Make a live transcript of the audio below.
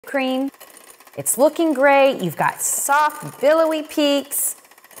cream. It's looking great. You've got soft, billowy peaks.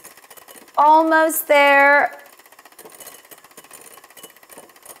 Almost there.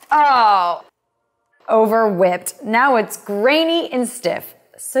 Oh, overwhipped. Now it's grainy and stiff.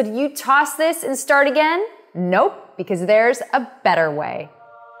 So do you toss this and start again? Nope, because there's a better way.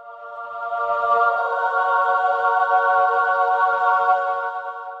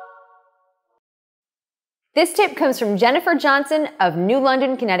 This tip comes from Jennifer Johnson of New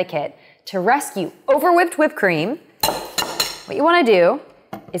London, Connecticut. To rescue overwhipped whipped cream, what you want to do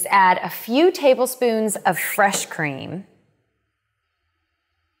is add a few tablespoons of fresh cream.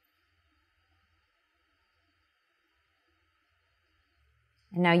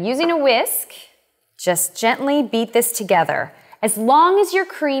 And now using a whisk, just gently beat this together. As long as your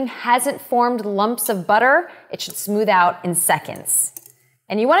cream hasn't formed lumps of butter, it should smooth out in seconds.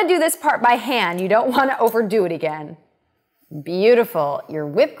 And you want to do this part by hand. You don't want to overdo it again. Beautiful. Your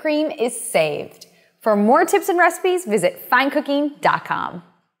whipped cream is saved. For more tips and recipes, visit finecooking.com.